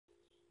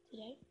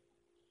Today,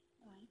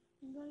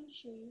 I'm going to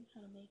show you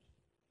how to make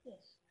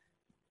this.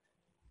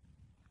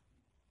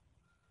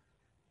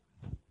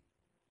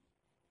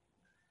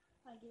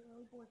 I get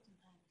really bored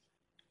sometimes.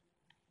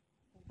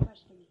 Don't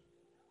question me.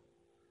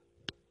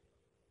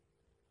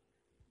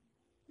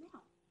 Now,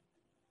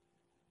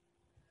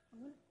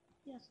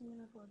 I'm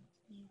gonna upload this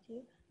to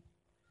YouTube.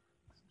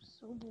 I'm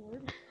so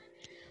bored.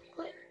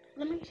 But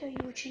let me tell you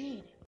what you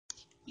need.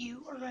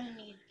 You're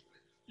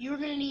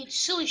gonna need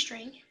silly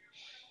string.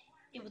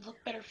 It would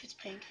look better if it's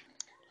pink.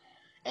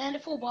 And a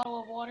full bottle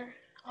of water.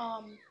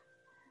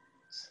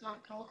 It's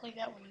not gonna look like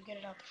that when you get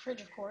it out the fridge,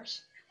 of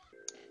course.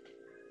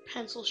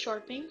 Pencil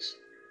sharpenings.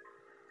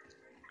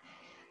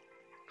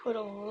 Put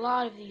a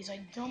lot of these.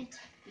 I dumped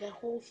the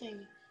whole thing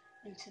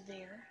into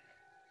there.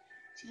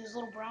 See those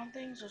little brown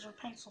things? Those are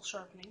pencil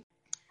sharpening.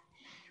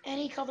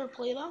 Any color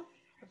Play-Doh.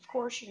 Of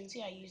course, you can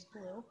see I used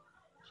blue.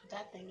 That's what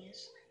that thing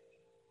is.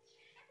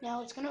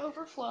 Now it's going to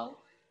overflow,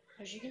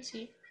 as you can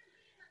see.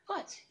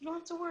 But you don't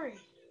have to worry.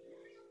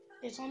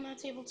 It's on that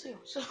table too.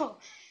 So,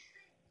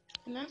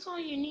 and that's all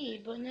you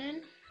need. But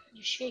then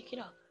you shake it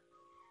up.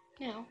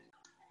 Now,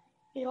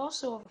 it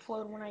also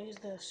overflowed when I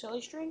used the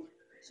silly string.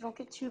 So don't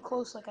get too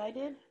close like I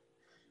did.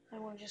 I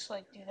want to just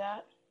like do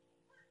that.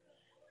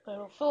 But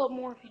it'll fill up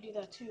more if you do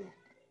that too.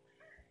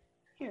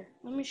 Here,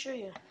 let me show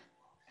you.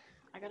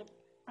 I gotta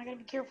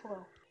be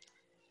careful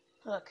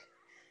though. Look,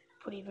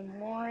 put even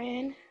more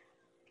in.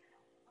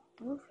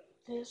 Move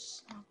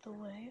this out the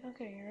way.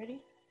 Okay, you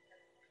ready?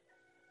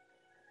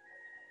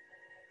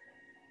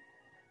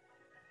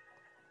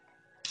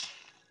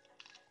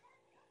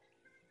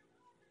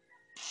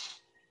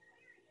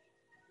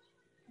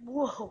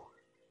 Whoa.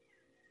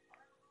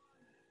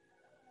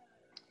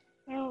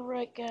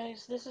 Alright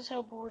guys, this is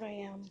how bored I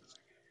am.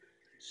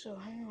 So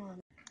hang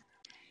on.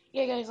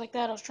 Yeah guys, like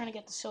that, I was trying to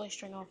get the silly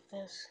string off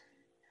this.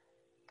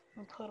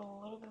 And put a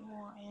little bit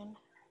more in.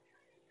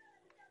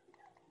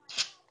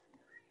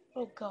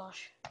 Oh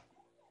gosh.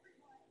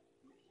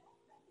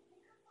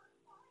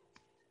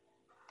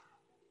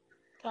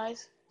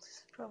 Guys, this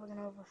is probably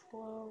gonna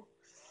overflow.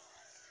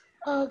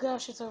 Oh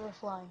gosh, it's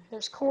overflowing.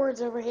 There's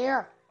cords over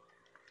here.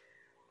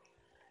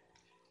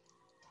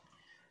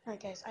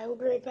 Alright guys, I will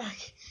be right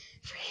back.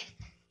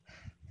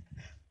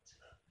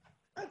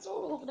 That's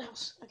all over the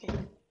house. Okay.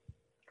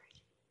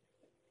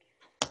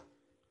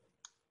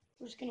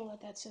 We're just gonna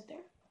let that sit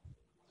there.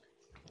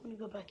 I'm gonna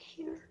go back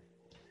here.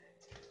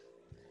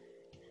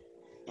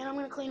 And I'm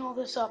gonna clean all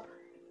this up.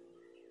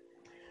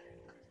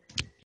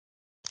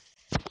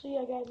 So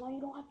yeah guys, now you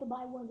don't have to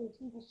buy one of those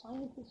evil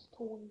scientist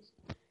toys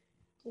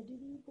to do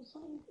the evil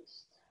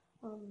scientist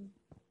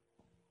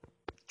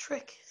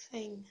trick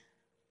thing.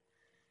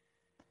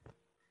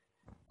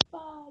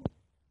 Bye!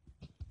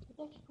 It's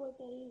actually quite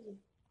that easy.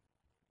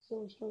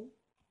 Silly string.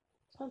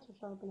 Pencil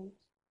sharpenings.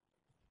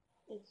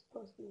 It's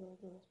supposed to be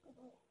like this, by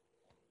the way.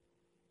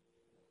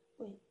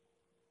 Wait.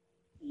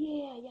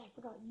 Yeah, I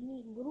forgot. You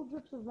need little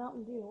drips of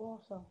Mountain Dew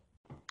also.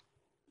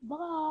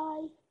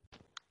 Bye!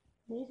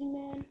 Amazing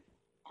Man,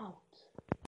 out.